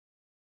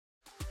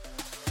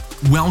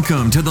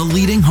Welcome to the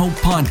Leading Hope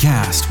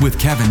Podcast with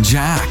Kevin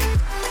Jack.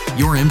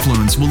 Your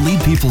influence will lead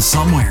people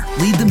somewhere,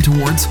 lead them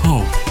towards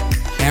hope.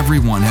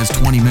 Everyone has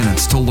 20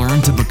 minutes to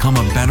learn to become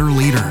a better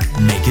leader.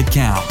 Make it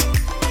count.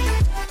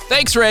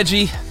 Thanks,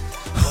 Reggie.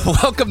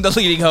 Welcome to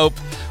Leading Hope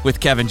with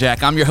Kevin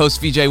Jack. I'm your host,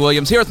 VJ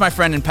Williams, here with my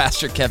friend and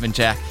pastor, Kevin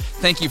Jack.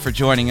 Thank you for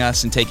joining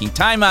us and taking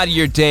time out of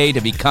your day to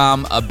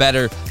become a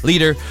better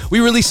leader. We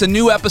release a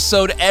new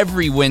episode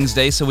every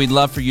Wednesday, so we'd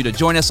love for you to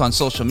join us on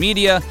social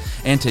media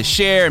and to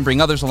share and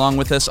bring others along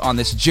with us on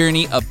this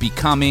journey of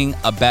becoming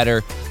a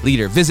better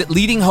leader. Visit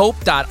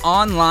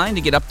leadinghope.online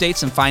to get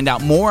updates and find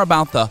out more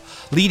about the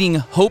Leading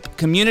Hope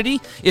community.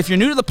 If you're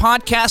new to the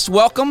podcast,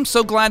 welcome.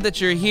 So glad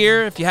that you're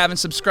here. If you haven't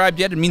subscribed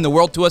yet, it'd mean the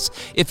world to us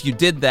if you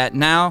did that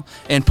now.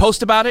 And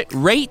post about it,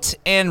 rate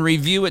and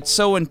review. It's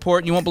so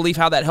important. You won't believe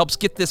how that helps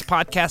get this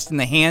podcast in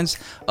the hands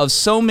of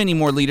so many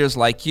more leaders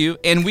like you.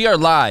 And we are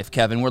live,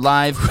 Kevin. We're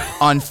live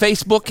on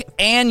Facebook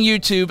and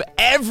YouTube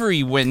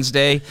every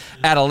Wednesday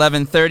at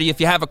 11:30.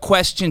 If you have a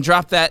question,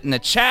 drop that in the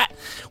chat.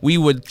 We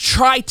would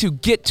try to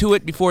get to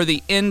it before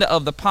the end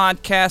of the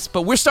podcast,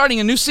 but we're starting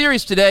a new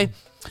series today.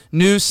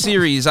 New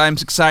series. I'm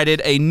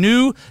excited. A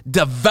new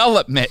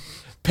development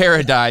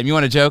paradigm. You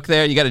want a joke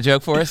there? You got a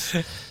joke for us?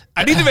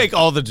 I need to make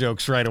all the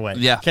jokes right away.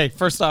 Yeah. Okay,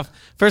 first off,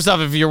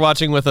 if you're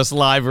watching with us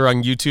live or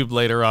on YouTube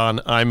later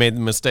on, I made the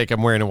mistake.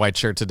 I'm wearing a white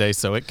shirt today,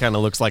 so it kind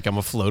of looks like I'm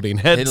a floating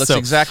head. It looks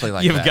exactly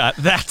like you've that.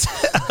 You've got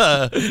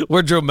that.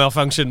 Wardrobe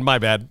malfunction. My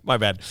bad.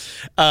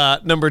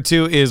 Number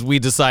two is we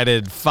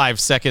decided 5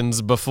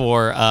 seconds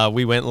before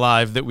we went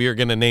live that we were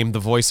going to name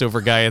the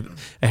voiceover guy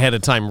ahead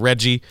of time,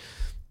 Reggie.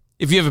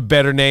 If you have a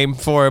better name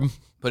for him,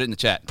 put it in the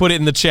chat. Put it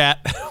in the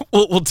chat.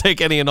 We'll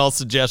take any and all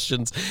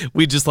suggestions.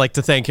 We just like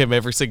to thank him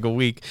every single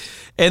week.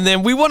 And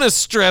then we want to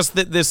stress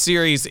that this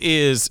series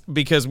is,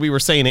 because we were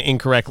saying it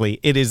incorrectly,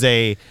 it is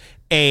a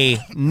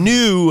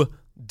new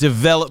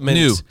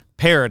development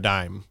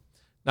paradigm.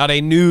 Not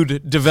a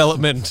nude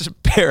development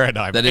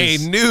paradigm. That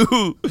is a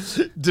new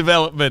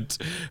development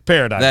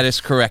paradigm. That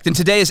is correct. And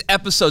today is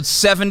episode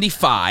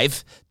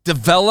 75,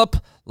 Develop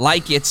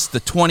Like It's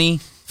the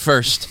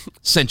 21st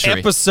Century.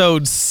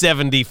 Episode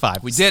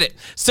 75. We did it.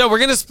 So we're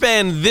going to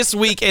spend this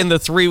week and the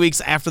 3 weeks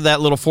after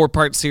that little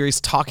 4-part series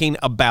talking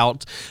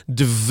about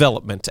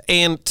development.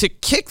 And to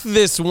kick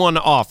this one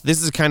off,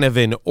 this is kind of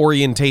an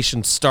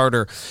orientation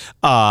starter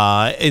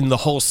in the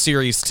whole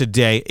series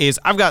today, is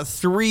I've got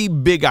 3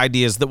 big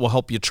ideas that will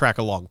help you track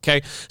along,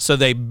 okay? So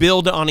they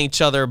build on each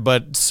other,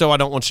 but so I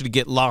don't want you to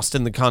get lost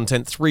in the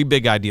content. 3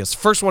 big ideas.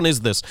 First one is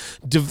this: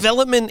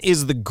 development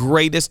is the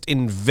greatest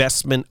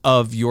investment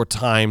of your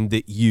time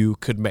that you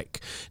could make.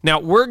 Now,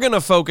 we're going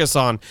to focus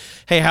on,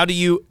 hey, how do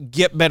you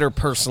get better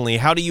personally?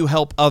 How do you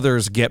help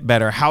others get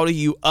better? How do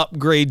you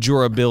upgrade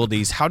your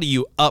abilities? How do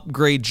you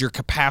upgrade your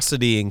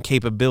capacity and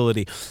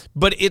capability?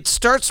 But it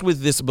starts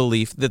with this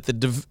belief that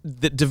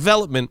that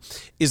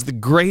development is the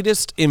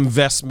greatest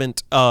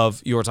investment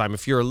of your time.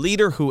 If you're a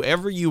leader,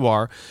 whoever you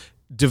are,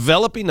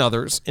 developing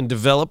others and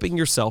developing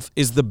yourself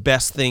is the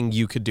best thing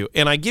you could do.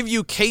 And I give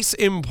you case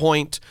in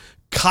point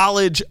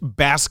college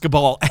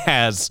basketball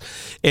as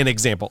an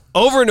example.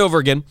 Over and over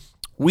again,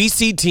 we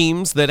see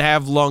teams that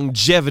have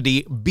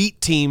longevity beat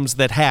teams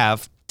that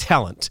have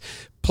talent.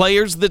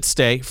 Players that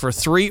stay for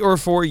 3 or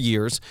 4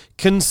 years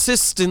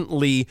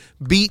consistently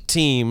beat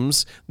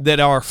teams that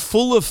are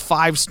full of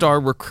 5-star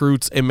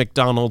recruits and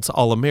McDonald's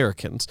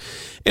All-Americans.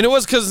 And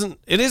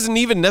it isn't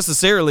even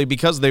necessarily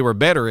because they were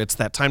better. It's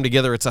that time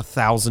together. It's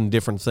 1,000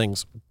 different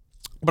things.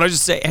 But I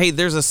just say, hey,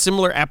 there's a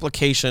similar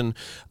application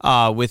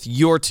with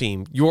your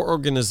team, your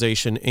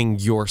organization,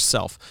 and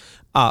yourself.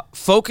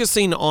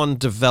 Focusing on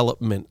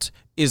development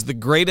is the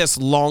greatest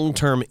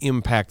long-term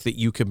impact that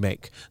you could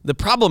make. The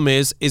problem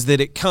is that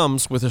it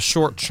comes with a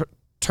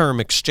short-term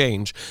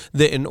exchange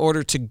that in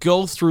order to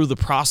go through the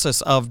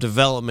process of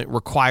development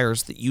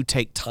requires that you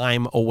take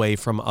time away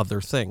from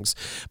other things.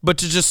 But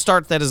to just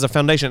start that as a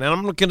foundation, and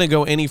I'm not going to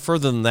go any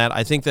further than that.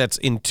 I think that's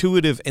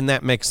intuitive and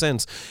that makes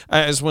sense.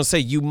 I just want to say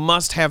you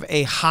must have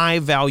a high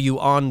value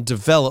on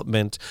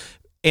development,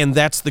 and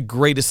that's the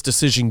greatest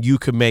decision you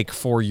could make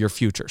for your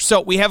future. So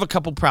we have a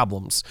couple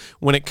problems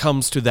when it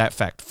comes to that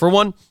fact. For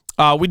one,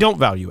 we don't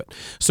value it.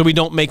 So we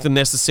don't make the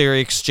necessary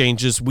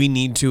exchanges we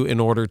need to in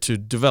order to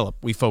develop.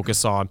 We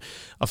focus on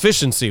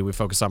efficiency. We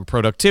focus on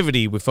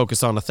productivity. We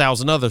focus on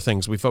 1,000 other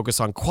things. We focus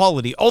on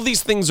quality. All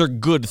these things are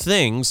good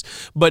things,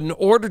 but in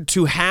order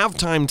to have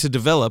time to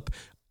develop,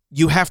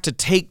 you have to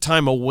take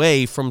time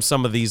away from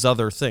some of these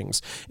other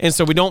things. And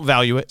so we don't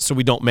value it, so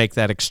we don't make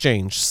that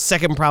exchange.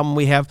 Second problem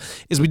we have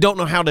is we don't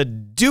know how to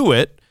do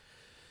it,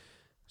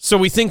 so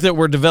we think that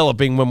we're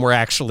developing when we're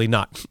actually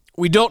not.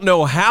 We don't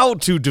know how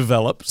to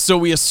develop, so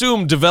we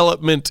assume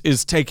development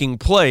is taking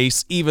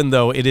place even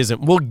though it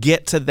isn't. We'll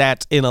get to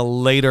that in a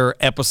later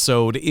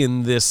episode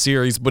in this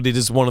series, but it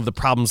is one of the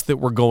problems that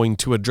we're going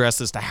to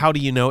address as to how do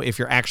you know if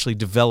you're actually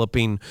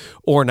developing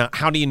or not?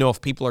 How do you know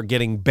if people are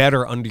getting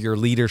better under your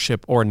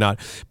leadership or not?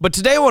 But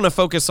today I want to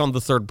focus on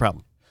the third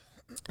problem.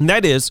 And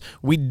that is,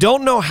 we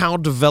don't know how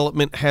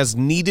development has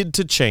needed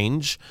to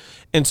change,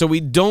 And so we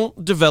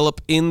don't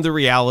develop in the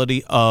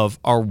reality of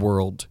our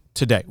world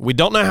today. We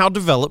don't know how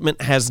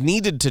development has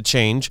needed to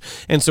change,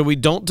 and so we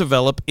don't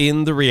develop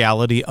in the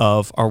reality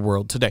of our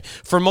world today.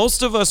 For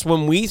most of us,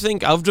 when we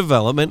think of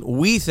development,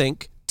 we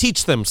think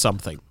teach them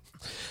something,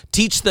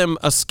 teach them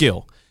a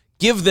skill,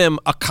 give them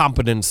a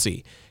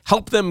competency,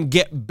 help them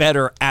get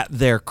better at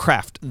their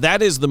craft.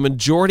 That is the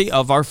majority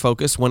of our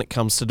focus when it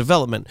comes to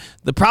development.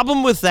 The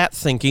problem with that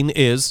thinking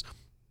is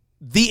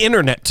the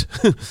internet,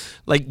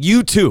 like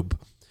YouTube.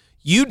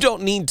 You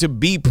don't need to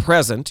be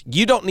present.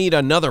 You don't need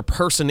another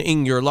person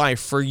in your life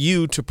for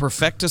you to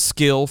perfect a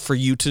skill, for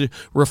you to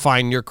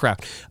refine your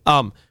craft.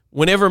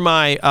 Whenever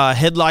my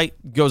headlight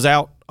goes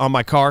out on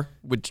my car,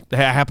 which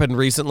happened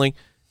recently,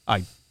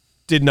 I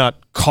did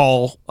not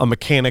call a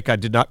mechanic. I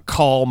did not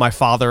call my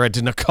father.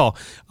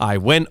 I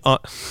went on.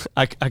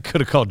 I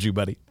could have called you,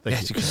 buddy.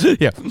 Thank you.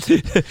 Yeah.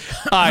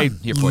 I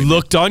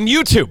looked on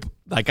YouTube.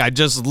 Like, I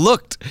just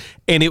looked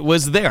and it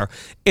was there.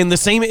 And the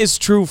same is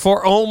true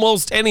for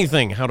almost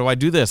anything. How do I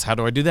do this? How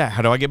do I do that?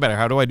 How do I get better?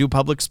 How do I do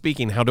public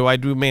speaking? How do I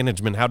do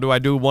management? How do I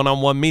do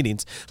one-on-one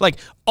meetings? Like,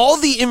 all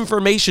the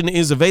information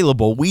is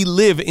available. We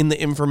live in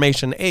the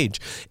information age.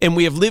 And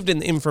we have lived in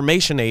the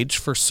information age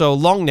for so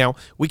long now,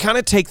 we kind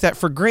of take that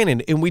for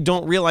granted. And we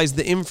don't realize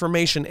the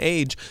information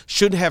age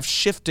should have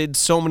shifted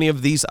so many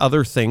of these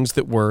other things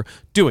that we're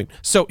doing.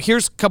 So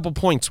here's a couple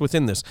points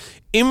within this.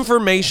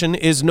 Information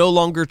is no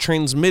longer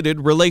transmitted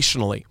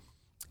relationally.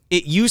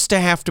 It used to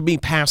have to be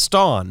passed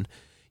on.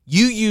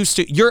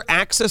 Your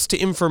access to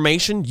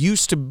information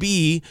used to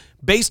be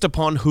based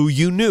upon who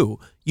you knew.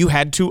 You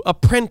had to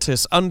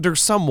apprentice under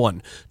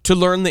someone to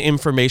learn the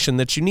information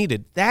that you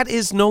needed. That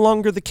is no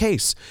longer the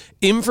case.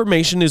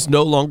 Information is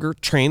no longer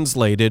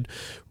transmitted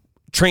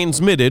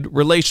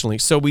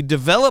relationally. So we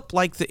develop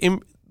like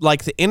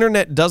the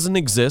internet doesn't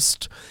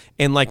exist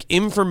and like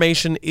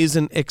information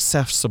isn't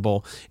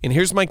accessible. And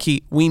here's my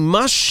key. We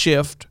must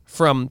shift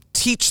from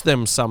teach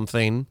them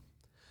something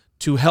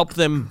to help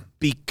them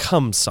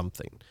become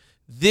something.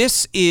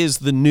 This is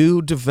the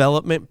new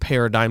development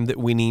paradigm that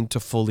we need to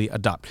fully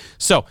adopt.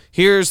 So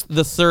here's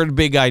the third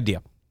big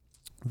idea.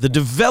 The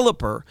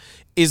developer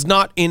is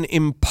not an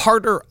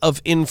imparter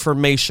of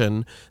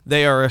information.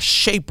 They are a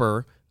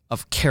shaper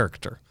of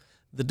character.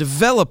 The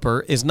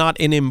developer is not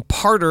an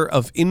imparter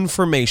of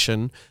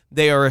information.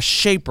 They are a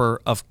shaper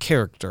of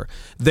character.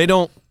 They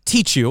don't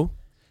teach you.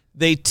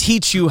 They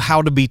teach you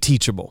how to be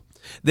teachable.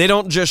 They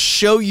don't just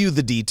show you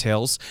the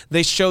details.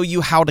 They show you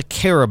how to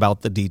care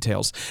about the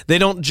details. They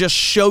don't just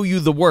show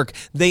you the work.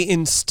 They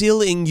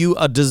instill in you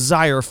a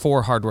desire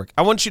for hard work.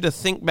 I want you to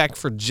think back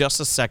for just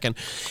a second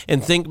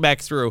and think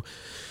back through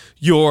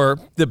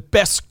the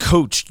best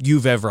coach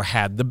you've ever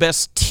had, the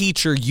best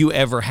teacher you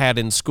ever had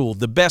in school,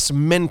 the best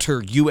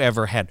mentor you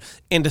ever had,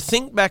 and to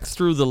think back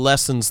through the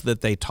lessons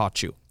that they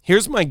taught you.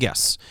 Here's my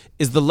guess,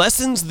 is the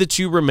lessons that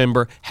you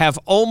remember have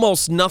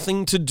almost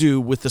nothing to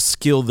do with the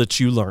skill that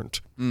you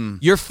learned.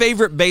 Your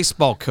favorite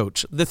baseball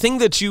coach, the thing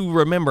that you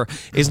remember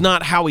is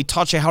not how he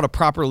taught you how to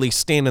properly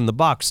stand in the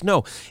box.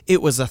 No,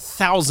 it was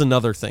 1,000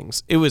 other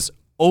things. It was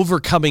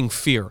overcoming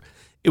fear.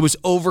 It was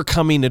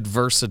overcoming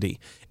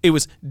adversity. It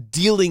was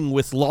dealing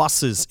with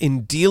losses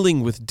and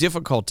dealing with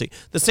difficulty.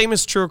 The same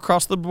is true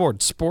across the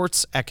board.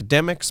 Sports,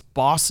 academics,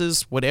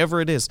 bosses, whatever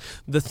it is.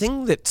 The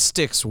thing that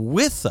sticks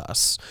with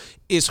us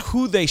is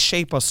who they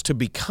shape us to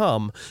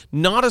become,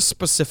 not a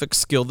specific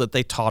skill that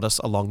they taught us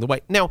along the way.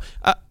 Now,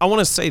 I want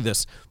to say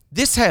this.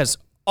 This has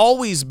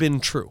always been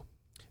true.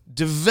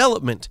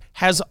 Development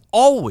has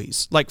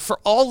always, like for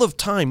all of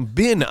time,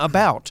 been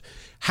about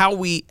how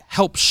we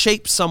help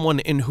shape someone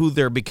in who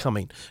they're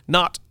becoming,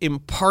 not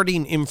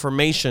imparting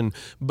information,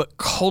 but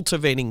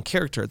cultivating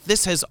character.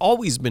 This has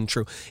always been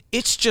true.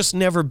 It's just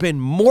never been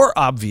more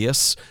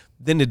obvious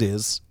than it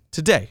is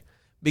today,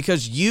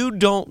 because you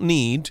don't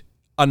need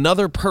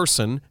another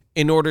person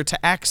in order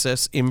to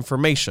access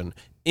information.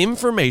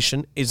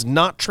 Information is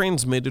not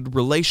transmitted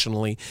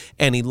relationally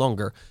any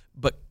longer,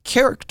 but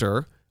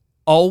character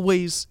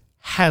always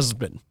has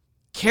been.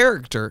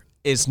 Character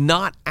is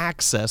not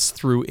accessed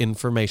through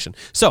information.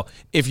 So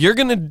if you're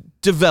going to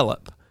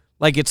develop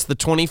like it's the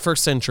 21st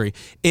century,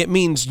 it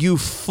means you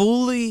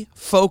fully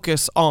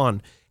focus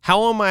on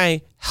how am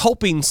I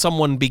helping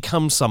someone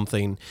become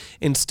something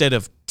instead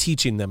of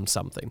teaching them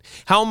something?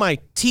 How am I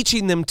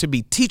teaching them to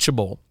be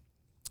teachable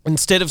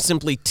instead of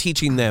simply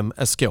teaching them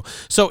a skill?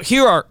 So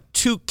here are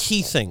two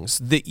key things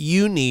that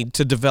you need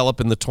to develop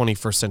in the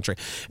 21st century.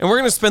 And we're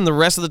going to spend the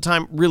rest of the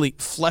time really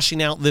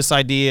fleshing out this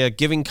idea,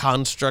 giving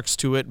constructs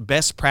to it,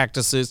 best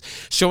practices,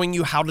 showing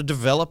you how to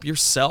develop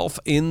yourself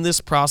in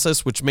this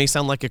process, which may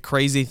sound like a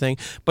crazy thing,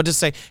 but to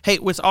say, hey,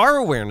 with our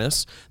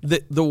awareness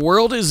that the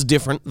world is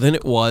different than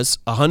it was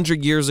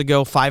 100 years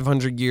ago,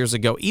 500 years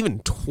ago, even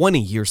 20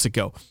 years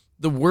ago.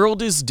 The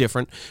world is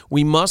different.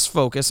 We must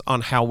focus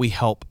on how we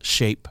help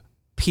shape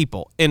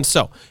people. And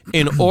so,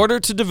 in order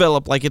to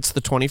develop like it's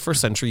the 21st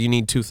century, you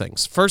need two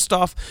things. First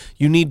off,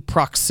 you need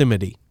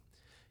proximity.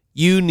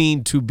 You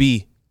need to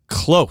be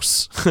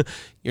close.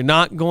 You're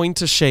not going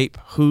to shape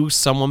who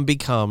someone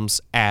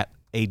becomes at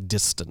a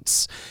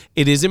distance.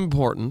 It is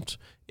important,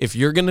 if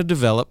you're going to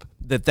develop,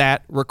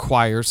 that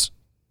requires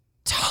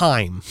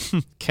time,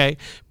 okay?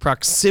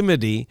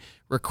 Proximity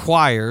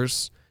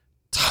requires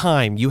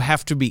time. You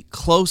have to be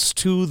close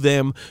to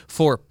them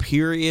for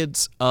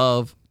periods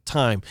of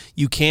time.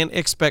 You can't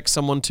expect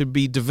someone to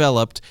be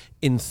developed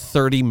in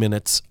 30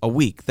 minutes a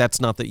week.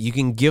 That's not that. You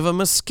can give them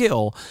a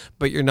skill,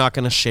 but you're not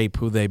going to shape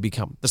who they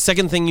become. The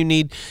second thing you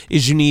need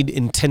is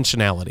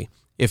intentionality.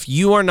 If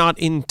you are not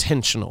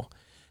intentional,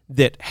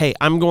 that, hey,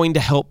 I'm going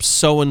to help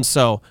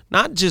so-and-so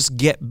not just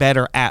get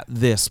better at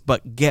this,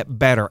 but get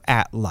better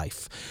at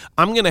life.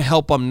 I'm going to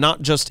help them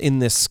not just in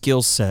this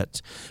skill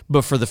set,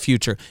 but for the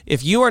future.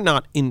 If you are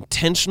not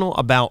intentional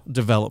about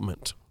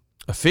development,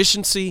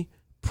 efficiency,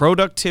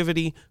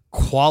 productivity,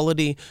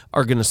 quality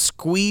are going to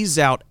squeeze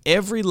out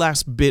every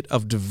last bit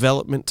of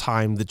development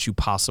time that you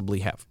possibly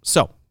have.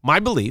 So my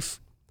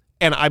belief,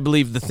 and I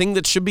believe the thing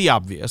that should be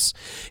obvious,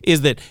 is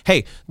that,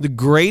 hey, the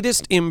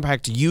greatest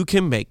impact you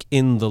can make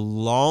in the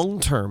long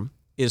term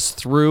is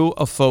through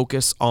a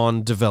focus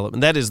on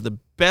development. That is the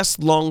best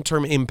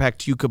long-term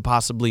impact you could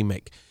possibly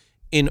make.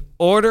 In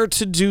order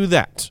to do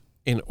that,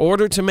 in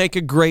order to make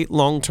a great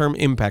long-term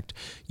impact,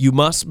 you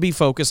must be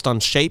focused on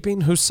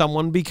shaping who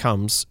someone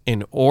becomes.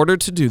 In order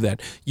to do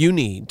that, you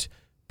need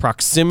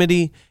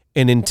proximity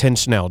and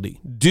intentionality.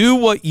 Do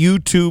what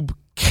YouTube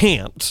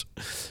can't,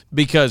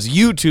 because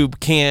YouTube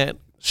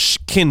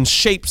can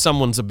shape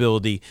someone's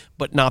ability,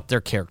 but not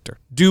their character.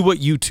 Do what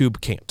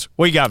YouTube can't.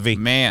 What you got, V?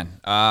 Man,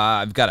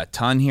 I've got a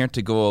ton here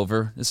to go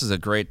over. This is a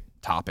great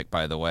topic,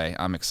 by the way.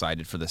 I'm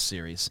excited for this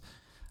series.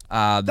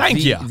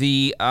 Thank you.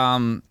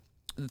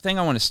 The thing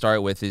I want to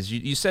start with is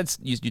you said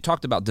you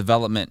talked about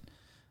development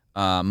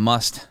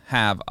must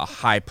have a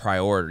high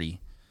priority.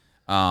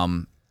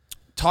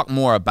 Talk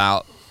more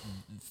about,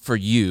 for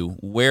you,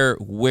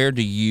 where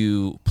do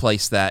you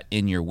place that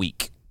in your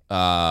week?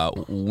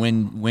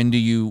 When do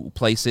you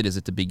place it? Is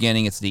it the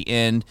beginning? It's the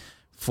end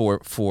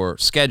for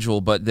schedule,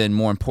 but then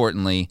more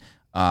importantly,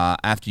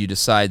 after you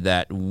decide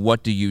that,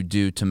 what do you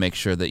do to make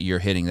sure that you're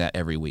hitting that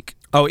every week?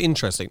 Oh,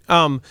 interesting.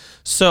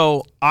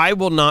 So I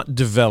will not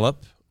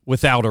develop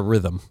without a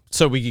rhythm.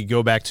 So we could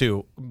go back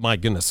to, my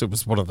goodness, it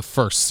was one of the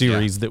first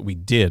series that we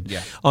did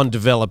on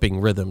developing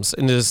rhythms.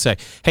 And to say,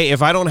 hey,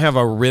 if I don't have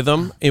a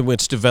rhythm in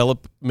which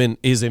development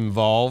is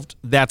involved,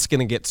 that's going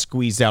to get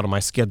squeezed out of my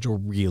schedule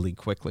really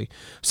quickly.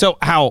 So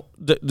how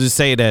to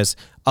say it as,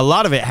 a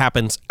lot of it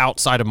happens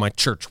outside of my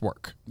church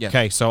work. Yeah.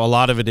 Okay, so a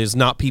lot of it is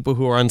not people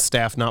who are on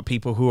staff, not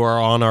people who are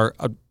on our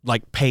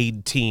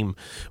paid team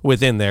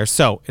within there.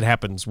 So it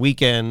happens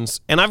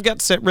weekends, and I've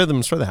got set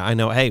rhythms for that. I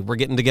know, hey, we're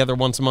getting together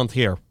once a month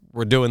here.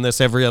 We're doing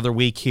this every other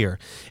week here.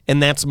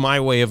 And that's my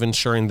way of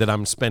ensuring that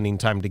I'm spending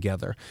time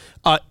together.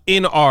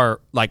 In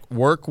our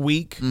work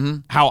week,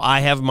 how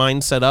I have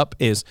mine set up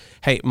is,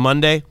 hey,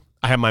 Monday,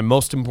 I have my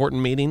most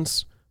important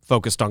meetings,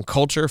 focused on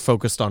culture,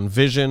 focused on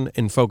vision,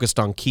 and focused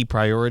on key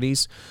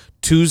priorities.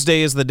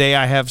 Tuesday is the day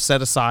I have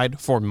set aside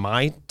for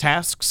my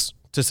tasks,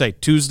 to say,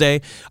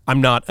 Tuesday,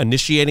 I'm not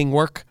initiating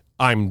work,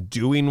 I'm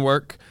doing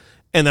work.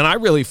 And then I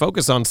really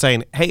focus on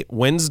saying, hey,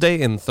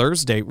 Wednesday and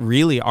Thursday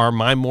really are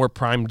my more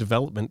prime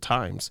development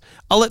times.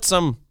 I'll let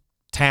some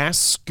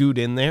tasks scoot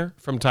in there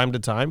from time to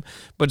time,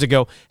 but to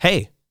go,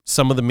 hey,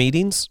 some of the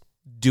meetings,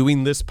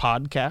 doing this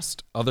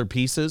podcast, other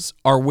pieces,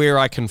 are where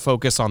I can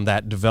focus on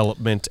that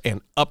development and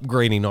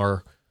upgrading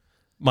our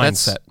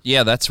mindset.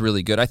 That's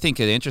really good. I think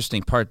an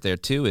interesting part there,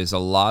 too, is a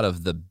lot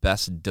of the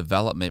best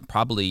development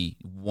probably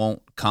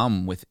won't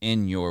come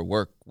within your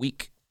work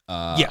week.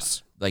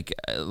 Yes. Like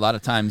a lot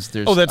of times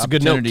there's that's a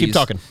good note. Keep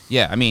talking.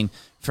 Yeah, I mean,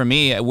 for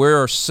me,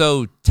 we're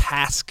so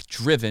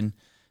task-driven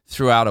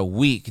throughout a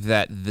week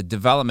that the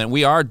development,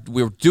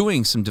 we're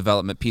doing some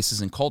development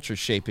pieces and culture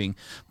shaping,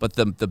 but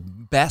the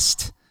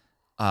best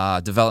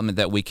development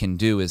that we can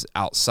do is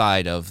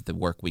outside of the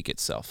work week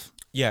itself.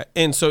 Yeah,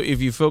 and so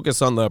if you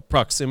focus on the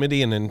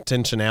proximity and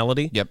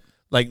intentionality, yep.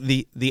 Like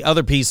the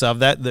other piece of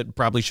that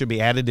probably should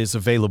be added is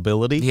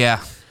availability.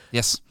 Yeah,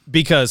 yes.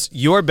 Because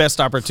your best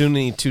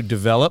opportunity to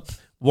develop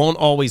won't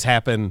always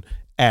happen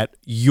at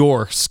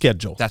your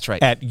schedule. That's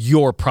right. At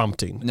your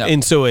prompting. No.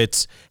 And so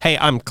it's, hey,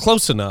 I'm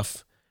close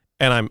enough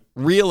and I'm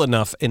real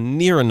enough and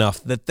near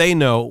enough that they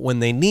know when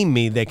they need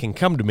me, they can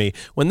come to me.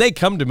 When they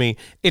come to me,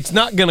 it's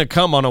not going to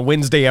come on a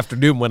Wednesday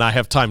afternoon when I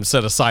have time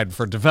set aside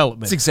for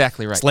development. That's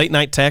exactly right. It's late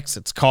night texts,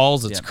 it's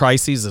calls, it's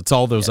crises, it's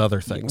all those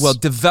other things. Well,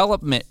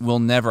 development will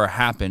never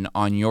happen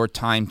on your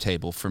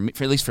timetable, for me,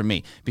 at least for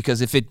me, because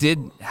if it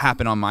did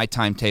happen on my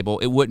timetable,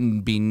 it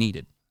wouldn't be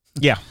needed.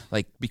 Yeah.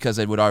 Because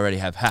it would already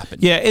have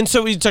happened. Yeah, and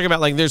so we talk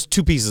about, there's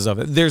two pieces of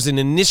it. There's an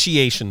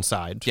initiation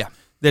side. Yeah.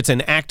 That's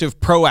an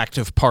active,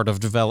 proactive part of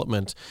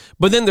development.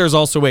 But then there's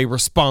also a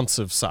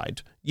responsive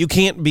side. You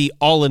can't be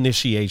all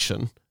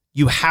initiation.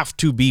 you have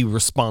to be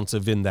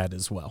responsive in that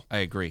as well. I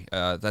agree.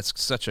 That's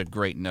such a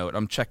great note.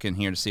 I'm checking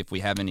here to see if we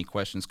have any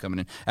questions coming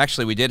in.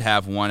 Actually, we did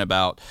have one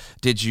about,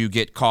 did you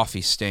get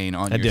coffee stain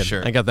on your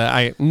shirt? I got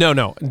that.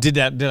 No. Did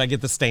I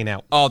get the stain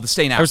out? Oh, the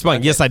stain out. I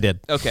responded, yes, I did.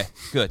 Okay,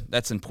 good.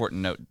 That's an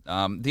important note.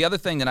 The other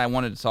thing that I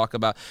wanted to talk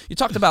about, you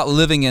talked about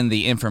living in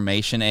the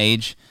information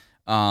age,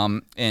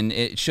 and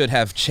it should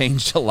have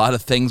changed a lot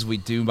of things we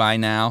do by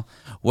now.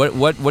 What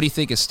do you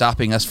think is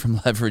stopping us from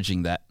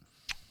leveraging that?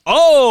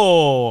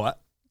 Oh,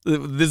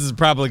 this is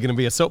probably going to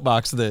be a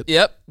soapbox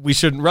that we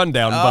shouldn't run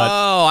down. But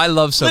I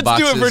love soapboxes. Let's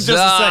do it for just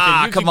a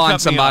second. Come on,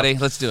 somebody.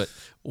 Let's do it.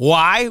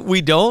 Why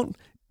we don't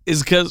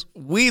is because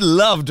we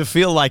love to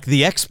feel like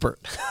the expert.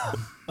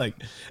 Like,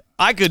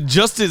 I could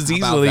just as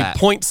easily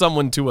point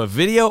someone to a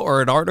video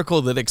or an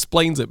article that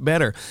explains it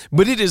better.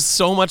 But it is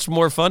so much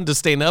more fun to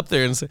stand up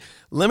there and say,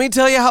 let me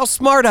tell you how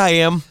smart I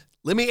am.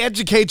 Let me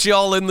educate you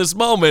all in this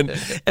moment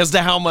as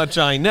to how much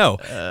I know.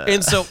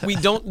 And so we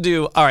don't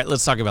do, all right,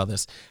 let's talk about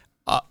this.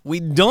 We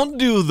don't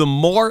do the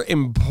more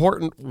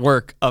important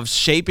work of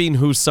shaping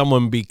who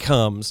someone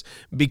becomes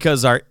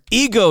because our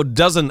ego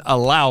doesn't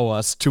allow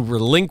us to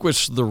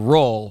relinquish the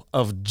role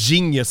of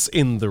genius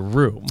in the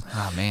room.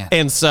 Oh, man.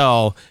 And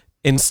so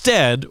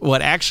instead,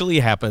 what actually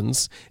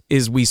happens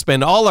is we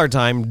spend all our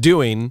time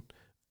doing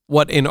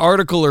what an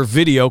article or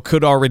video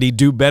could already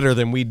do better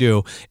than we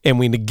do, and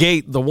we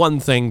negate the one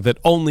thing that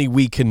only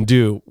we can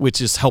do, which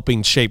is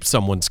helping shape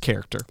someone's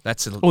character.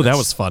 That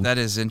was fun. That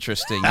is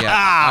interesting.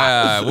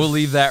 Yeah, we'll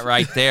leave that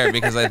right there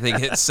because I think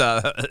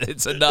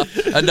it's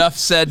enough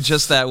said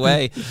just that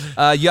way.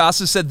 You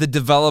also said the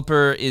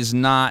developer is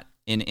not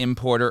an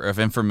importer of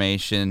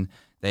information;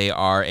 they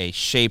are a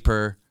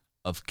shaper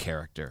of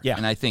character. Yeah,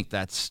 and I think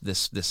that's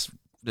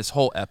this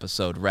whole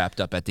episode wrapped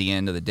up at the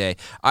end of the day.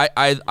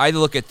 I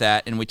look at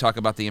that and we talk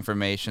about the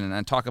information and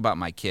I talk about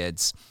my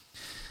kids.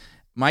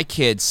 My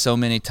kids so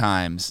many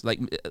times, like,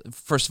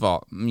 first of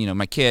all,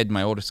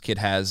 my oldest kid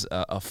has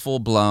a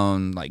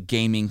full-blown like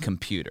gaming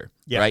computer,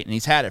 right? And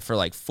he's had it for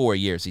like 4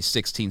 years. He's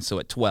 16, so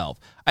at 12.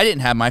 I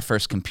didn't have my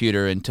first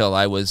computer until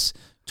I was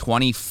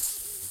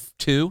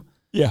 22,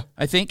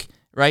 I think,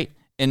 right?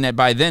 And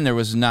by then there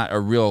was not a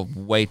real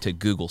way to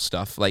Google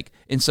stuff.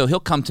 And so he'll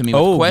come to me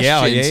with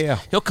questions. Yeah.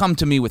 He'll come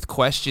to me with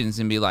questions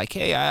and be like,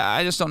 hey,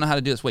 I just don't know how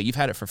to do this. Wait, you've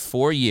had it for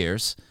 4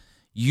 years.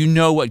 You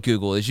know what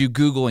Google is. You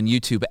Google and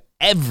YouTube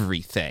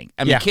everything.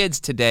 I mean,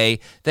 kids today,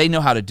 they know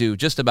how to do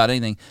just about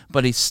anything,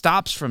 but he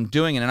stops from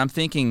doing it. And I'm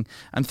thinking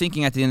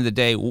at the end of the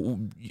day,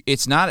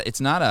 it's not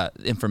a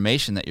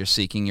information that you're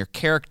seeking. Your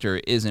character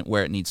isn't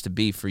where it needs to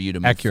be for you to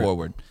move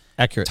forward.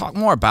 Accurate. Talk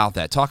more about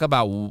that. Talk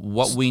about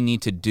what we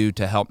need to do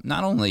to help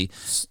not only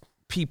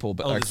people,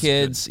 but our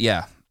kids.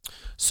 Yeah.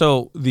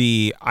 So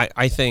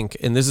I think,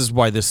 and this is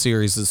why this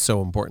series is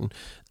so important,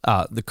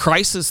 the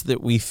crisis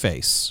that we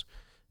face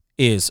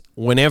is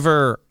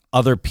whenever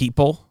other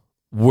people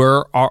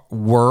were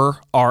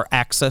our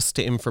access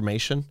to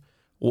information,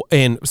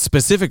 and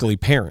specifically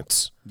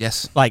parents.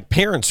 Yes. Like,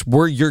 parents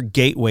were your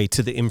gateway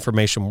to the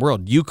information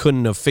world. You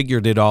couldn't have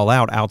figured it all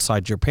out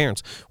outside your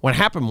parents. What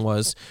happened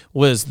was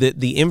that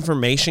the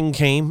information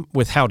came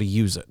with how to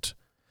use it.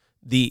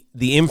 The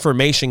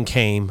information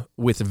came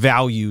with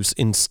values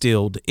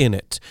instilled in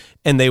it,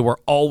 and they were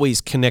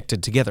always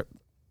connected together.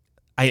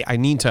 I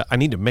need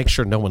to make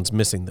sure no one's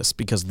missing this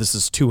because this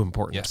is too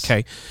important. Yes.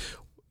 Okay.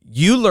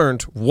 You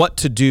learned what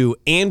to do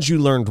and you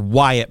learned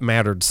why it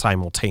mattered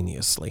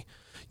simultaneously.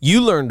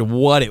 You learned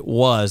what it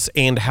was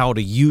and how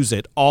to use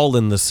it all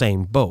in the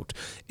same boat.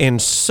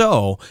 And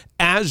so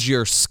as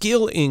your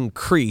skill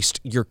increased,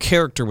 your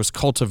character was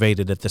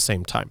cultivated at the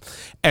same time.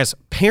 As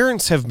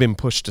parents have been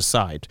pushed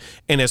aside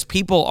and as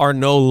people are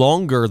no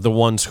longer the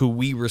ones who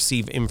we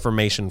receive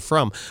information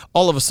from,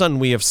 all of a sudden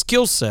we have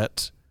skill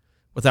set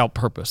without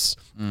purpose.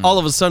 All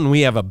of a sudden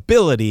we have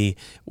ability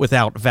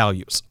without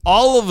values.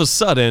 All of a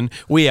sudden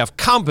we have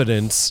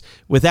competence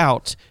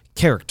without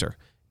character.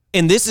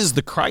 And this is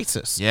the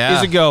crisis. Yeah.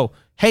 Is to go,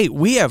 hey,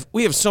 we have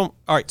so,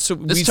 all right, so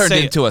this turned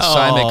into a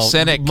Simon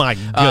Sinek my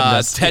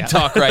goodness, TED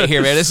Talk right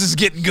here, man. This is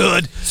getting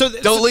good.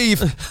 Don't leave.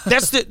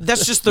 That's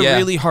just the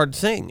really hard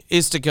thing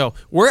is to go,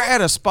 we're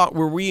at a spot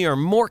where we are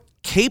more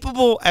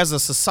capable as a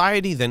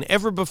society than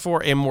ever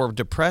before and more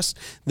depressed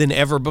than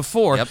ever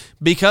before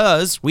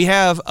because we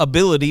have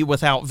ability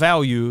without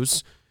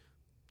values,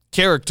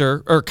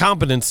 character, or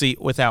competency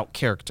without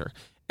character.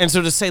 And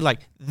so to say, like,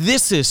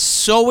 this is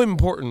so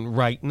important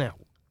right now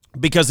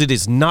because it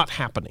is not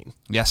happening.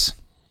 Yes.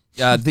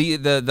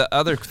 The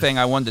other thing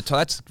I wanted to talk,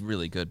 that's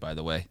really good, by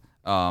the way.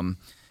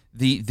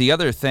 The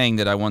other thing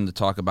that I wanted to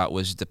talk about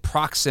was the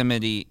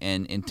proximity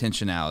and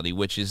intentionality,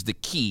 which is the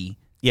key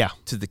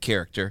to the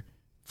character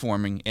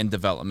forming and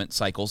development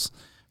cycles.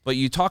 But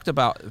you talked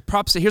about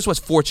here's what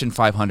Fortune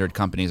 500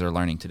 companies are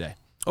learning today.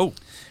 Oh,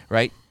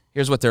 right?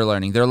 Here's what they're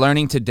learning. They're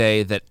learning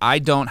today that I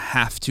don't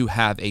have to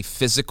have a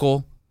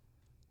physical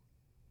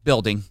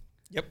building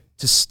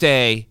to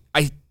stay.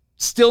 I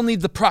still need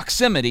the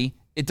proximity.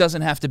 It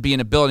doesn't have to be in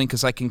a building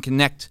because I can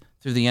connect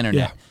through the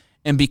internet.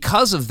 And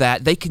because of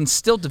that, they can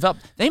still develop.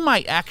 They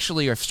might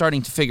actually are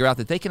starting to figure out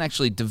that they can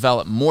actually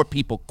develop more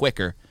people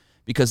quicker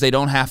because they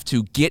don't have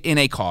to get in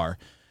a car.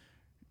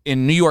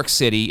 In New York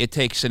City, it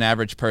takes an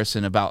average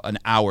person about an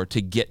hour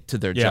to get to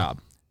their job.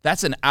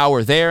 That's an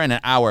hour there and an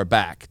hour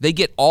back. They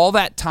get all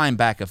that time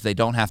back if they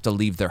don't have to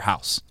leave their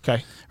house.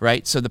 Okay.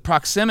 Right? So the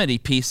proximity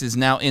piece is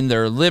now in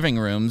their living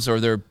rooms or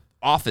their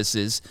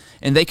offices,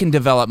 and they can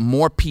develop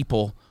more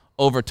people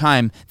over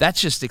time. That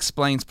just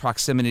explains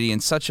proximity,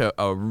 and such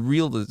a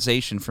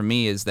realization for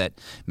me is that,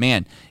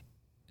 man,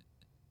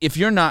 if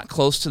you're not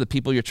close to the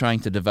people you're trying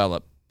to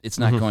develop, it's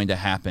not going to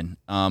happen.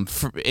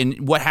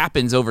 And what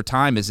happens over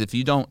time is if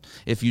you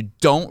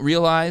don't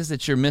realize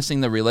that you're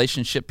missing the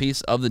relationship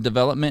piece of the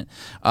development,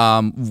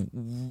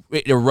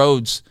 it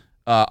erodes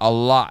a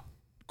lot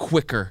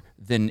quicker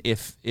than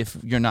if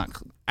you're not.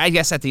 I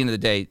guess at the end of the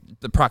day,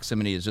 the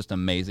proximity is just an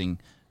amazing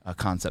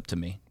concept to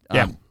me.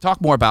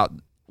 Talk more about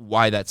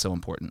why that's so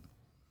important.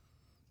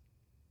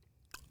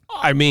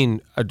 I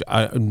mean,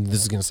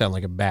 this is going to sound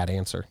like a bad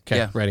answer. Okay,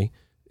 Yeah. ready?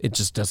 It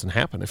just doesn't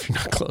happen if you're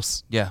not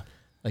close. Yeah.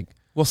 Like,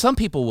 Well, some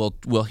people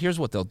will. Here's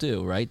what they'll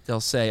do, right?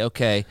 They'll say,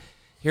 "Okay,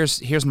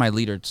 here's my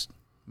leaders,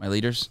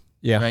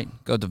 Yeah. right?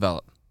 Go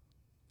develop."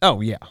 oh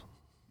yeah,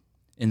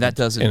 And that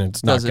doesn't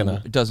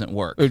it doesn't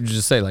work. Or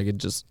just say like it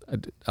just. I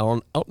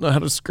don't know how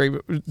to describe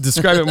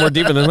it more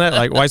deeper than that.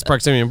 Like, why is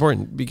proximity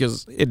important?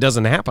 Because it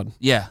doesn't happen.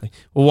 Yeah,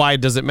 Well, why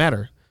does it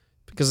matter?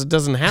 Because it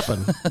doesn't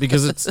happen.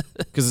 because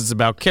it's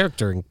about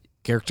character, and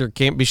character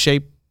can't be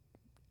shaped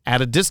at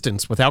a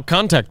distance without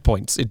contact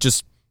points.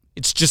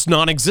 It's just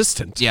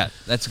non-existent. yeah,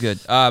 that's good.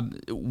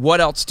 What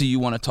else do you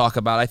want to talk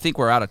about? I think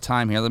we're out of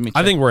time here. Let me.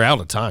 I think we're out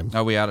of time.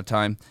 Are we out of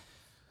time?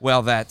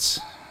 Well, that's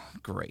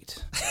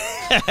great.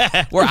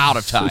 We're out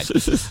of time.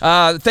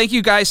 Thank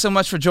you guys so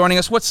much for joining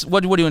us. What do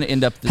you want to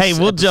end up this Hey,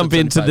 we'll episode jump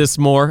into 75? this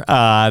more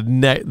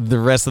the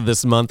rest of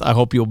this month. I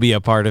hope you'll be a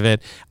part of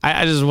it.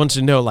 I just want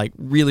you to know, like,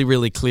 really,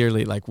 really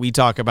clearly, like, we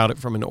talk about it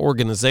from an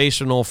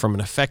organizational, from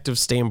an effective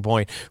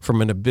standpoint,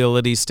 from an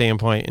ability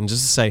standpoint, and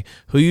just to say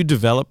who you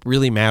develop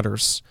really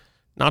matters.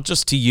 Not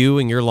just to you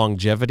and your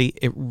longevity,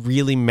 it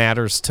really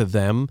matters to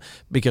them,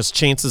 because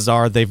chances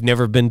are they've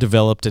never been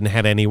developed and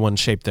had anyone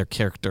shape their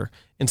character.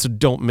 And so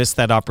don't miss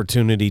that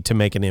opportunity to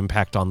make an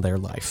impact on their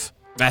life.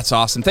 That's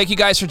awesome. Thank you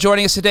guys for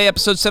joining us today,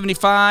 episode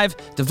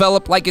 75,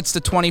 Develop Like It's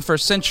the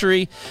 21st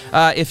Century.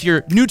 If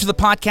you're new to the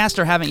podcast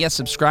or haven't yet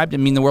subscribed,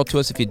 it'd mean the world to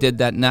us if you did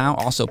that now.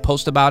 Also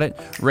post about it,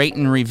 rate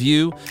and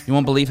review. You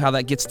won't believe how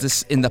that gets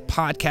this in the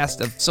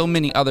podcast of so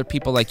many other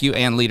people like you,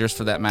 and leaders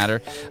for that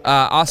matter.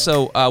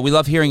 We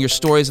love hearing your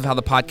stories of how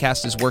the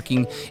podcast is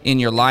working in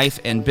your life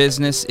and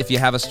business. If you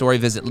have a story,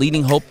 visit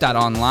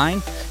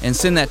leadinghope.online and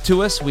send that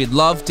to us. We'd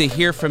love to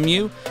hear from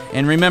you.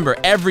 And remember,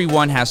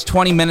 everyone has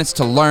 20 minutes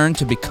to learn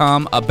to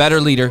become a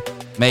better leader.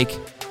 Make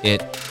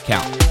it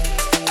count.